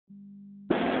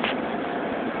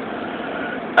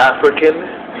African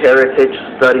Heritage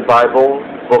Study Bible,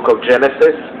 Book of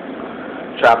Genesis,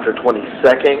 chapter 22,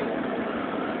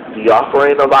 the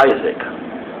offering of Isaac.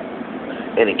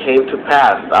 And it came to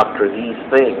pass after these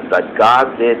things that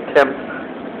God did tempt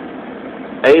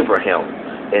Abraham,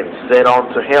 and said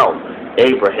unto him,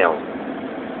 Abraham.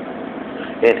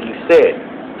 And he said,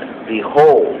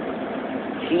 Behold,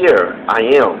 here I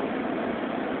am.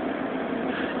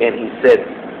 And he said,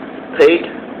 Take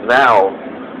now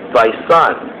thy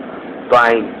son,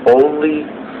 thine only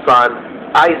son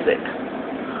Isaac,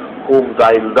 whom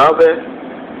thou lovest,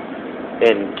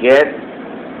 and get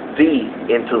thee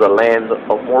into the land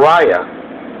of Moriah,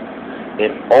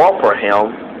 and offer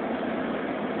him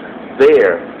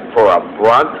there for a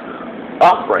burnt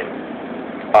offering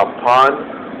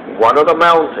upon one of the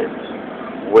mountains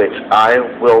which I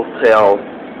will tell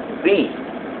thee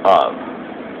of.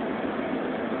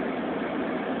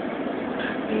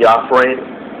 The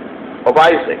offering of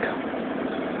Isaac.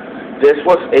 This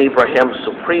was Abraham's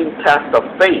supreme test of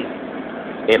faith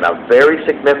and a very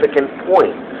significant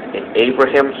point in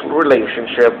Abraham's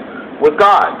relationship with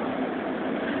God.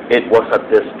 It was at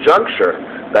this juncture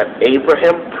that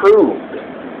Abraham proved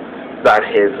that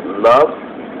his love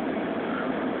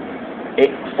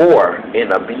for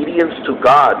and obedience to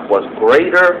God was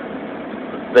greater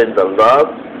than the love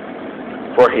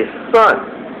for his son,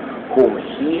 whom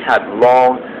he had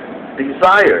long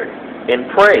desired and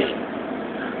prayed.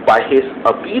 By his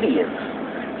obedience,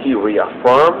 he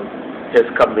reaffirmed his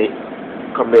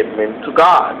commitment to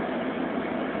God.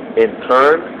 In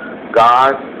turn,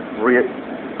 God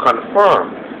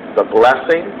confirmed the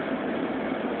blessing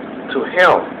to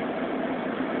him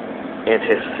and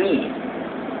his seed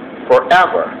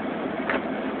forever.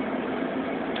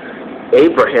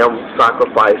 Abraham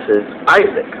sacrifices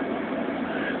Isaac.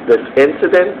 This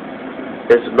incident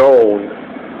is known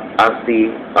as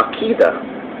the AKEDA,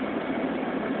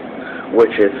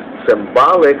 which is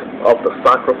symbolic of the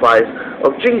sacrifice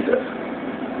of Jesus,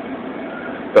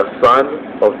 the son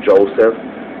of Joseph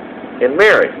and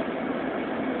Mary.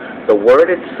 The word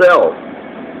itself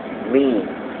means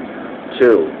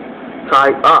to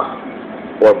tie up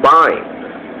or bind.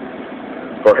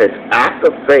 For his act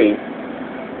of faith,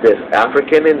 this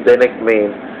African Indianic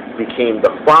man became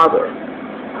the father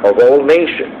of all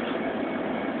nations.